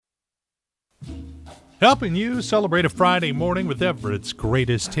Helping you celebrate a Friday morning with Everett's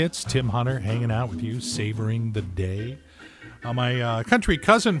greatest hits. Tim Hunter hanging out with you, savoring the day. My country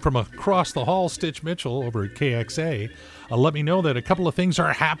cousin from across the hall, Stitch Mitchell, over at KXA, let me know that a couple of things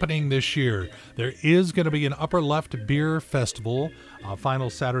are happening this year. There is going to be an Upper Left Beer Festival,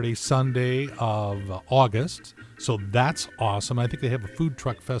 final Saturday, Sunday of August. So that's awesome. I think they have a food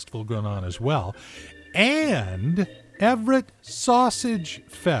truck festival going on as well. And Everett Sausage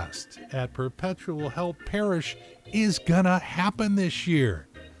Fest at Perpetual Help Parish is going to happen this year.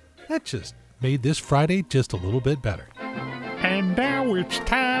 That just made this Friday just a little bit better. And now it's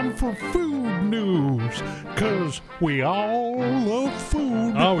time for food news, 'cause we all love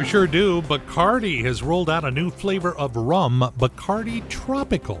food. Oh, we sure do. Bacardi has rolled out a new flavor of rum, Bacardi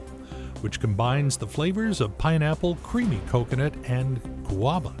Tropical, which combines the flavors of pineapple, creamy coconut, and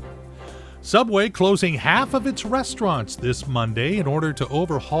guava. Subway closing half of its restaurants this Monday in order to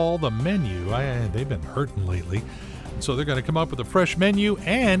overhaul the menu. They've been hurting lately. So they're going to come up with a fresh menu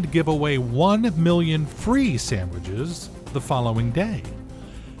and give away 1 million free sandwiches the following day.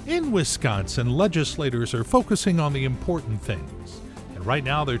 In Wisconsin, legislators are focusing on the important things. And right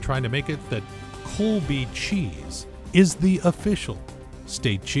now they're trying to make it that Colby cheese is the official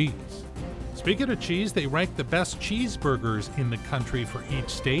state cheese. Speaking of cheese, they rank the best cheeseburgers in the country for each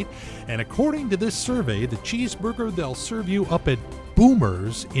state. And according to this survey, the cheeseburger they'll serve you up at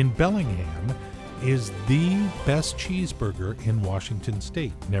Boomer's in Bellingham is the best cheeseburger in Washington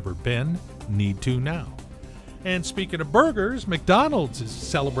state. Never been, need to now. And speaking of burgers, McDonald's is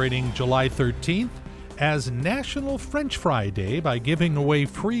celebrating July 13th as National French Fry Day by giving away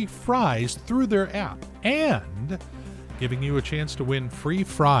free fries through their app and giving you a chance to win free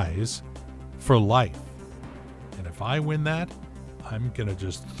fries for life. And if I win that, I'm going to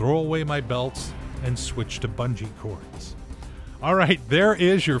just throw away my belts and switch to bungee cords. All right, there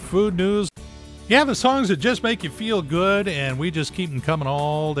is your food news. Yeah, the songs that just make you feel good, and we just keep them coming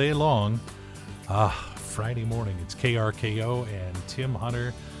all day long. Friday morning, it's KRKO and Tim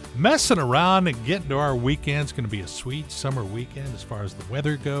Hunter messing around and getting to our weekend. It's going to be a sweet summer weekend as far as the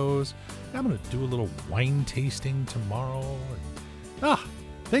weather goes. I'm going to do a little wine tasting tomorrow.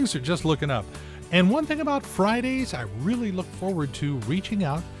 Things are just looking up. And one thing about Fridays, I really look forward to reaching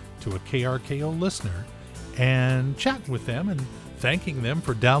out to a KRKO listener and chatting with them and thanking them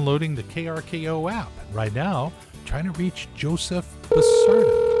for downloading the KRKO app. Right now, trying to reach Joseph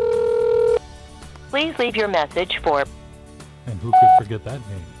Basarda. Please leave your message for... And who could forget that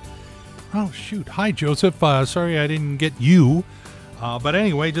name? Oh, shoot. Hi, Joseph. Sorry I didn't get you. But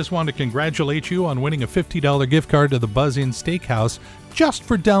anyway, just wanted to congratulate you on winning a $50 gift card to the Buzz Inn Steakhouse just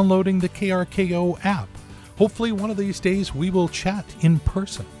for downloading the KRKO app. Hopefully one of these days we will chat in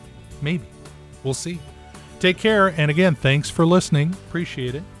person. Maybe. We'll see. Take care. And again, thanks for listening.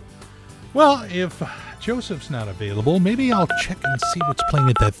 Appreciate it. Well, if Joseph's not available, maybe I'll check and see what's playing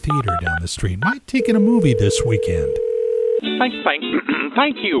at that theater down the street. Might take in a movie this weekend.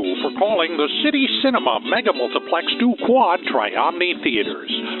 Thank you for calling the City Cinema Mega Multiplex 2 Quad Tri-Omni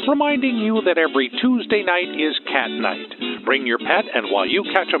Theaters, reminding you that every Tuesday night is Cat Night. Bring your pet, and while you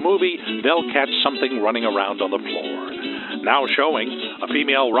catch a movie, they'll catch something running around on the floor. Now showing, a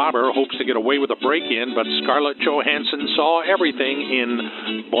female robber hopes to get away with a break-in, but Scarlett Johansson saw everything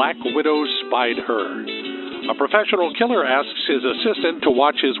in Black Widow Spied Her. A professional killer asks his assistant to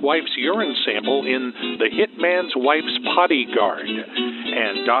watch his wife's urine sample in The Hitman's Wife's Bodyguard.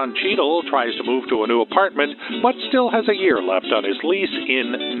 And Don Cheadle tries to move to a new apartment, but still has a year left on his lease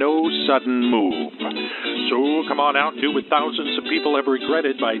in No Sudden Move. So come on out and do what thousands of people have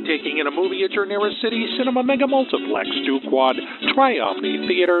regretted by taking in a movie at your nearest City Cinema Mega Multiplex 2 Quad Tri-Omni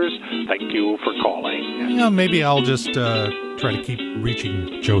Theaters. Thank you for calling. Yeah, maybe I'll just try to keep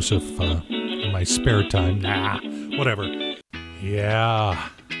reaching Joseph in my spare time. Whatever. Yeah.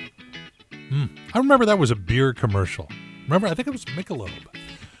 I remember that was a beer commercial. Remember, I think it was Michelob.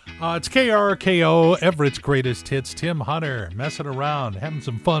 It's KRKO, Everett's greatest hits. Tim Hunter messing around, having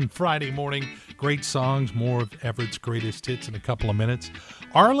some fun Friday morning. Great songs, more of Everett's greatest hits in a couple of minutes.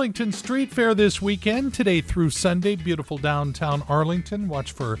 Arlington Street Fair this weekend, today through Sunday. Beautiful downtown Arlington.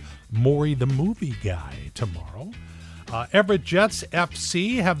 Watch for Maury the Movie Guy tomorrow. Everett Jets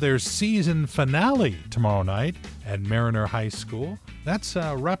FC have their season finale tomorrow night at Mariner High School. That's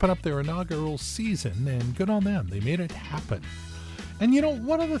wrapping up their inaugural season, and good on them. They made it happen. And you know,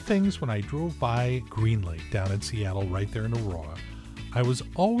 one of the things when I drove by Green Lake down in Seattle, right there in Aurora, I was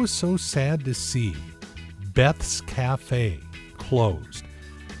always so sad to see Beth's Cafe closed.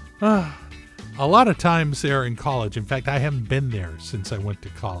 A lot of times there in college, in fact, I haven't been there since I went to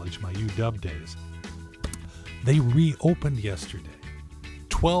college, my UW days. They reopened yesterday.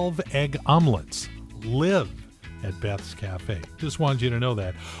 12 egg omelets. live at Beth's Cafe. Just wanted you to know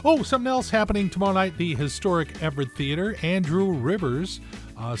that. Oh, something else happening tomorrow night, the historic Everett Theater. Andrew Rivers,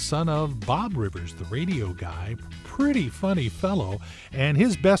 son of Bob Rivers, the radio guy, pretty funny fellow, and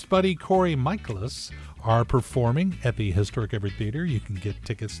his best buddy Corey Michaelis are performing at the historic Everett Theater. You can get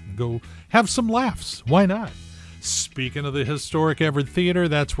tickets and go have some laughs. Why not? Speaking of the historic Everett Theater,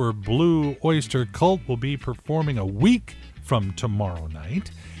 that's where Blue Oyster Cult will be performing a week from tomorrow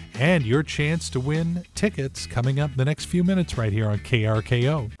night. And your chance to win tickets coming up in the next few minutes right here on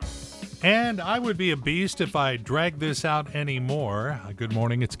KRKO. And I would be a beast if I dragged this out anymore. Good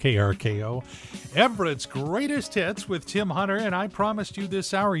morning, it's KRKO. Everett's Greatest Hits with Tim Hunter, and I promised you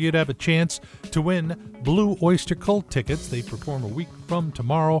this hour you'd have a chance to win Blue Oyster Cult tickets. They perform a week from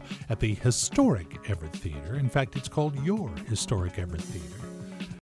tomorrow at the historic Everett Theater. In fact, it's called Your Historic Everett Theater.